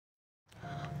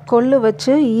கொள்ளு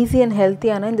வச்சு easy and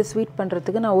ஹெல்த்தியான இந்த ஸ்வீட்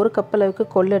பண்ணுறதுக்கு நான் 1 கப் அளவுக்கு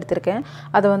கொள்ளு எடுத்திருக்கேன்.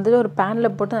 அதை வந்து ஒரு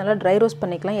பேனில் போட்டு நல்லா ட்ரை ரோஸ்ட்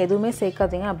பண்ணிக்கலாம். எதுவுமே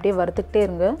சேர்க்காதீங்க, அப்படியே வறுத்துக்கிட்டே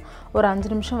இருங்க. ஒரு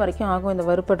 5 நிமிஷம் வரைக்கும் ஆகும் இந்த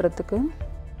வறுபடுறதுக்கு.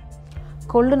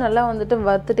 கொள்ளு நல்லா வந்துட்டு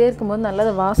வறுத்துட்டே இருக்கும்போது நல்லா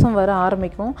அது வாசம் வர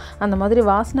ஆரம்பிக்கும். அந்த மாதிரி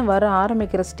வாசனை வர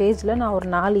ஆரம்பிக்கிற ஸ்டேஜில் நான் ஒரு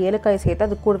 4 ஏலக்காய் சேர்த்து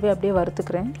அது கூடவே அப்படியே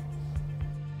வறுத்துக்கிறேன்.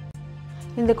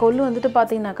 இந்த கொள்ளு வந்துட்டு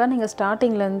பார்த்தீங்கன்னாக்கா நீங்கள்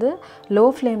ஸ்டார்டிங்லேருந்து லோ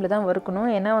ஃப்ளேமில் தான் வறுக்கணும்.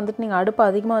 ஏன்னா வந்துட்டு நீங்கள் அடுப்பு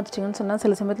அதிகமாக வச்சிட்டிங்கன்னு சொன்னால்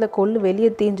சில சமயத்தில் கொள்ளு வெளியே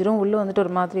தீஞ்சிரும், உள்ளே வந்துட்டு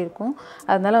ஒரு மாதிரி இருக்கும்.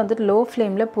 அதனால் வந்துட்டு லோ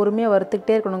ஃப்ளேமில் பொறுமையாக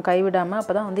வறுத்துக்கிட்டே இருக்கணும் கைவிடாமல்.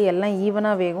 அப்போ தான் வந்து எல்லாம்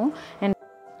ஈவனாக வேகும்.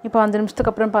 இப்போ 5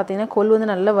 நிமிஷத்துக்கு அப்புறம் பார்த்தீங்கன்னா கொள்ளு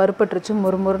வந்து நல்லா வறுப்பட்டுருச்சு,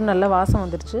 மொறுமொறுன்னு நல்லா வாசம்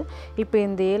வந்துடுச்சு. இப்போ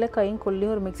இந்த ஏலக்காயும்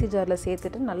கொள்ளையும் ஒரு மிக்ஸி ஜாரில்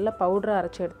சேர்த்துட்டு நல்லா பவுடராக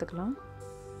அரைச்சி எடுத்துக்கலாம்.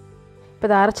 இப்போ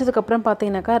இதை அரைச்சதுக்கப்புறம்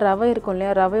பார்த்தீங்கன்னாக்கா ரவை இருக்கும்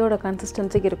இல்லையா, ரவையோட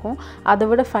கன்சிஸ்டன்சிக்கு இருக்கும். அதை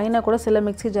விட ஃபைனாக கூட சில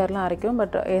மிக்ஸி ஜார்லாம் அரைக்கும்.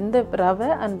 பட் எந்த ரவை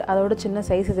அண்ட் அதோட சின்ன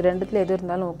சைஸ் இது ரெண்டுத்தில் எது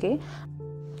இருந்தாலும் ஓகே.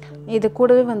 இது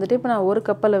கூடவே வந்துட்டு இப்போ நான் 1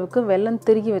 கப் அளவுக்கு வெல்லம்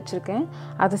திருகி வச்சுருக்கேன்,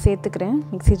 அதை சேர்த்துக்கிறேன்.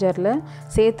 மிக்ஸி ஜாரில்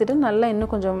சேர்த்துட்டு நல்லா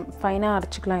இன்னும் கொஞ்சம் ஃபைனாக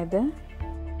அரைச்சிக்கலாம். இது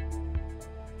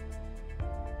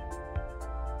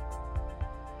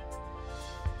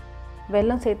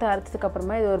வெல்லம் சேர்த்து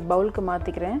அரைச்சதுக்கப்புறமா இது ஒரு பவுலுக்கு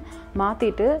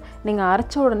மாற்றிட்டு நீங்கள்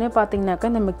அரைச்ச உடனே பார்த்தீங்கன்னாக்கா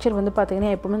இந்த மிக்சர் வந்து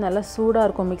பார்த்தீங்கன்னா எப்போவுமே நல்லா சூடாக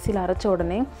இருக்கும். மிக்சியில் அரைச்ச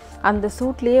உடனே அந்த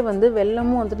சூட்லேயே வந்து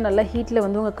வெல்லமும் வந்துட்டு நல்லா ஹீட்டில்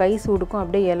வந்து உங்கள் கை சூடுக்கும்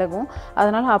அப்படியே இலகும்.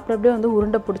 அதனால் அப்படியே வந்து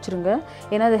உருண்டை பிடிச்சிருங்க.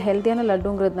 ஏன்னா அது ஹெல்த்தியான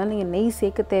லட்டுங்கிறதுனால நீங்கள் நெய்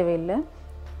சேர்க்க தேவையில்லை.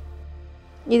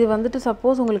 இது வந்துட்டு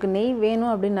சப்போஸ் உங்களுக்கு நெய் வேணும்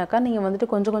அப்படின்னாக்கா நீங்கள் வந்துட்டு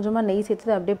கொஞ்சம் கொஞ்சமாக நெய்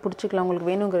சேர்த்து அப்படியே பிடிச்சிக்கலாம் உங்களுக்கு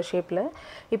வேணுங்கிற ஷேப்பில்.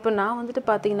 இப்போ நான் வந்துட்டு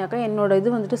பார்த்தீங்கன்னாக்கா என்னோடய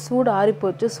இது வந்துட்டு சூடு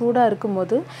ஆறிப்போச்சு. சூடாக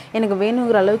இருக்கும்போது எனக்கு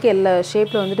வேணுங்கிற அளவுக்கு எல்லா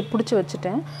ஷேப்பில் வந்துட்டு பிடிச்சி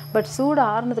வச்சுட்டேன். பட் சூடு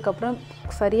ஆறுனதுக்கப்புறம்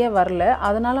சரியாக வரல,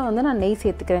 அதனால் வந்து நான் நெய்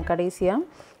சேர்த்துக்கிறேன். கடைசியாக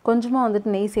கொஞ்சமாக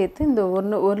வந்துட்டு நெய் சேர்த்து இந்த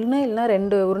ஒன்று இல்லைனா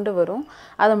 2 உருண்டை வரும்,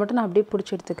 அதை மட்டும் நான் அப்படியே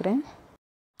பிடிச்சி எடுத்துக்கிறேன்.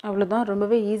 அவ்வளோதான்.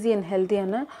 ரொம்பவே ஈஸி அண்ட்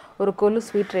ஹெல்த்தியான ஒரு கொள்ளு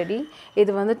ஸ்வீட் ரெடி.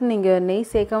 இது வந்துட்டு நீங்கள் நெய்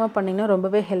சேர்க்காமல் பண்ணிங்கன்னா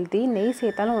ரொம்பவே ஹெல்த்தி. நெய்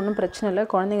சேர்த்தாலும் ஒன்றும் பிரச்சனை இல்லை,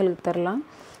 குழந்தைங்களுக்கு தரலாம்.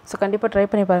 ஸோ கண்டிப்பாக ட்ரை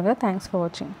பண்ணி பாருங்கள். தேங்க்ஸ் ஃபார்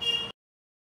வாட்சிங்.